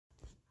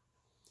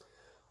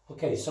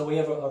Okay, so we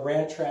have a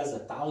rancher has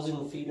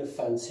 1,000 feet of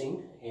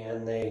fencing,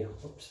 and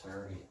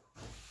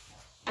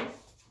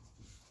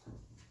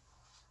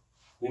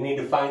we need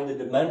to find the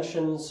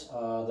dimensions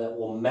that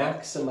will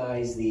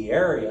maximize the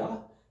area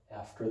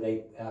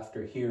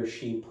after he or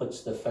she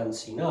puts the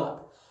fencing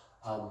up.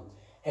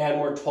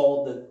 And we're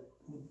told that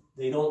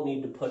they don't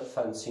need to put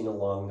fencing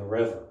along the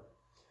river.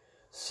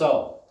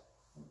 So,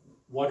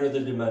 what are the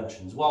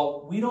dimensions?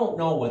 Well, we don't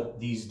know what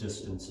these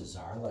distances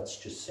are. Let's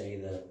just say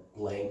the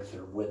length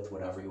or width,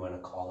 whatever you want to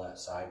call that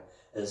side,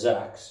 is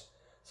X.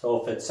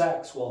 So if it's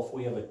X, well, if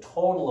we have a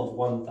total of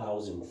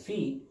 1,000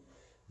 feet,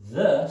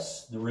 the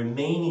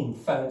remaining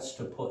fence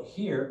to put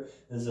here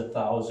is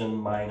 1,000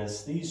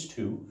 minus these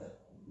two,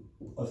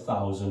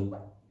 1,000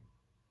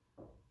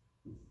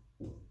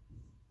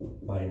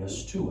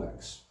 minus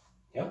 2x.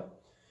 Yeah?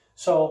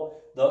 So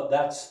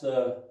those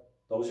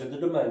are the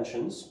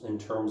dimensions in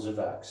terms of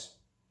x.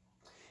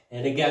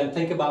 And again,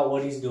 think about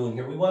what he's doing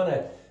here. We want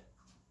to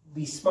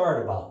be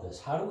smart about this.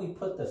 How do we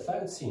put the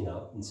fencing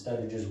up instead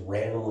of just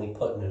randomly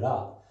putting it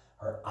up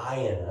or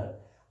eyeing it?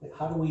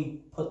 How do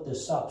we put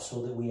this up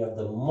so that we have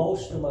the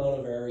most amount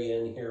of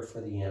area in here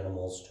for the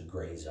animals to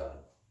graze on?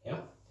 Yeah.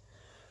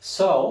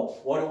 So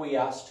what are we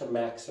asked to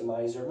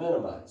maximize or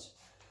minimize?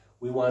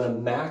 We want to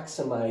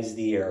maximize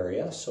the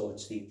area, so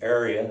it's the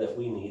area that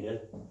we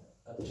needed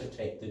to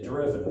take the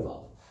derivative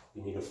of.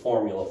 We need a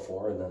formula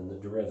for and then the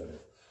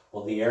derivative.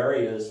 Well, the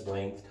area is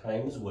length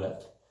times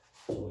width,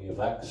 so we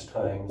have x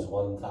times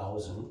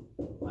 1,000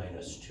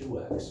 minus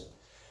 2x.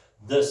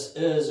 This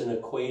is an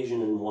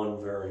equation in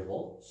one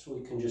variable, so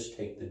we can just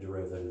take the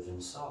derivative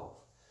and solve.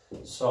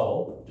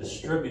 So,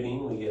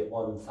 distributing, we get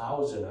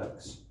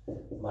 1,000x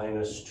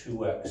minus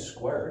 2x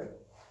squared.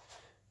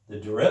 The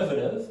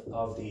derivative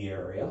of the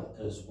area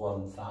is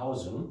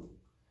 1,000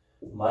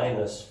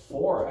 minus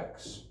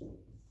 4x.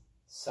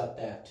 Set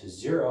that to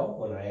 0.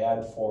 When I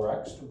add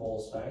 4x to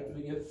both sides,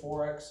 we get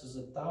 4x is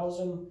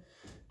 1,000.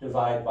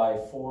 Divide by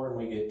 4 and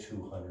we get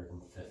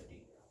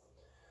 250.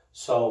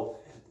 So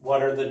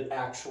what are the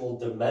actual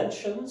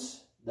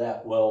dimensions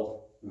that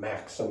will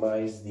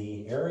maximize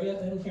the area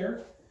in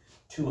here?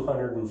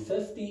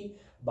 250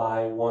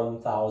 by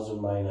 1,000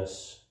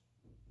 minus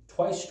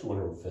twice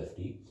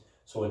 250.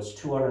 So it's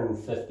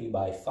 250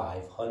 by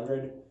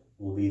 500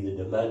 will be the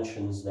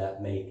dimensions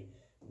that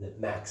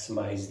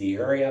maximize the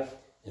area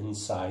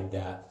inside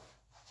that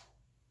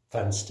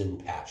fenced-in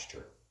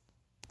pasture.